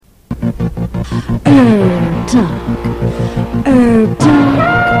Herb Talk. Herb Talk.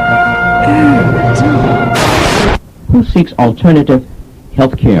 Herb Talk. Who seeks alternative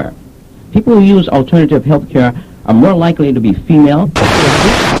health care? People who use alternative health care are more likely to be female.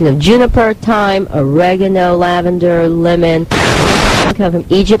 Juniper, thyme, oregano, lavender, lemon. Some come from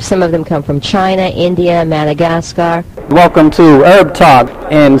Egypt, some of them come from China, India, Madagascar. Welcome to Herb Talk.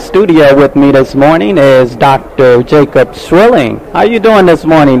 In studio with me this morning is Dr. Jacob Schrilling. How are you doing this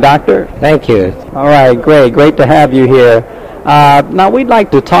morning, Doctor? Thank you. All right, great to have you here. Now we'd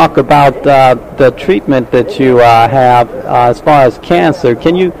like to talk about the treatment that you have as far as cancer.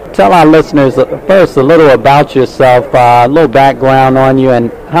 Can you tell our listeners first a little about yourself, a little background on you,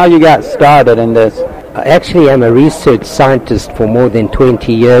 and how you got started in this? Actually, I'm a research scientist for more than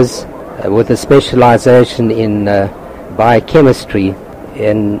 20 years with a specialization in biochemistry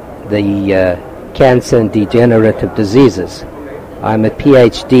in the cancer and degenerative diseases. I'm a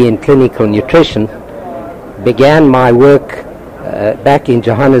PhD in clinical nutrition. Began my work back in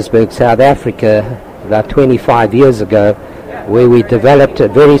Johannesburg, South Africa, about 25 years ago, where we developed a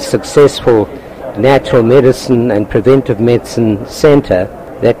very successful natural medicine and preventive medicine center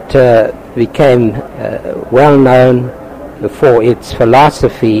that became well known for its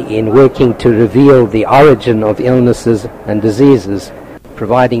philosophy in working to reveal the origin of illnesses and diseases,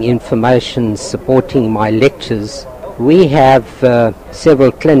 providing information, supporting my lectures. We have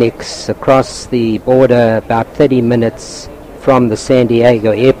several clinics across the border, about 30 minutes from the San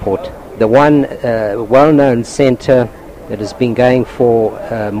Diego airport. The one well-known center that has been going for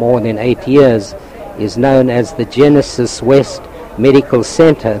more than 8 years is known as the Genesis West Medical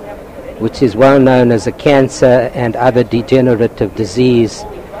Center, which is well known as a cancer and other degenerative disease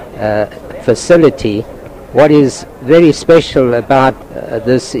facility. What is very special about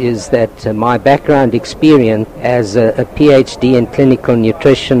this is that my background experience as a PhD in clinical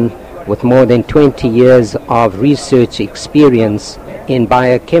nutrition with more than 20 years of research experience in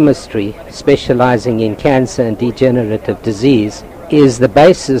biochemistry, specializing in cancer and degenerative disease, is the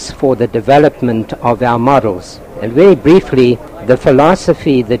basis for the development of our models. And very briefly, the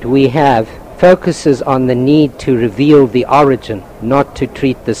philosophy that we have focuses on the need to reveal the origin, not to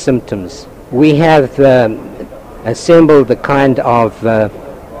treat the symptoms. We have assembled the kind of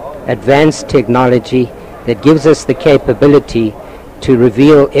advanced technology that gives us the capability to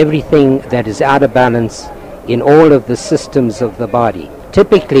reveal everything that is out of balance in all of the systems of the body.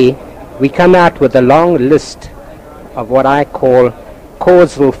 Typically, we come out with a long list of what I call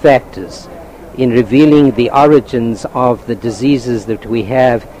causal factors in revealing the origins of the diseases that we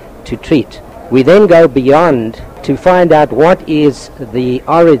have to treat. We then go beyond to find out what is the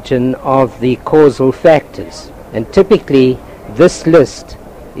origin of the causal factors. And typically, this list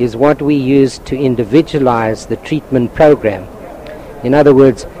is what we use to individualize the treatment program. In other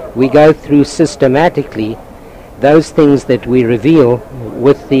words, we go through systematically those things that we reveal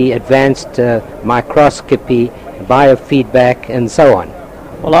with the advanced microscopy, biofeedback, and so on.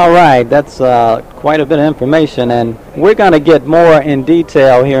 Well, all right, that's quite a bit of information, and we're going to get more in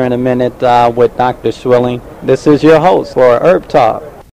detail here in a minute with Dr. Schrilling. This is your host for Herb Talk.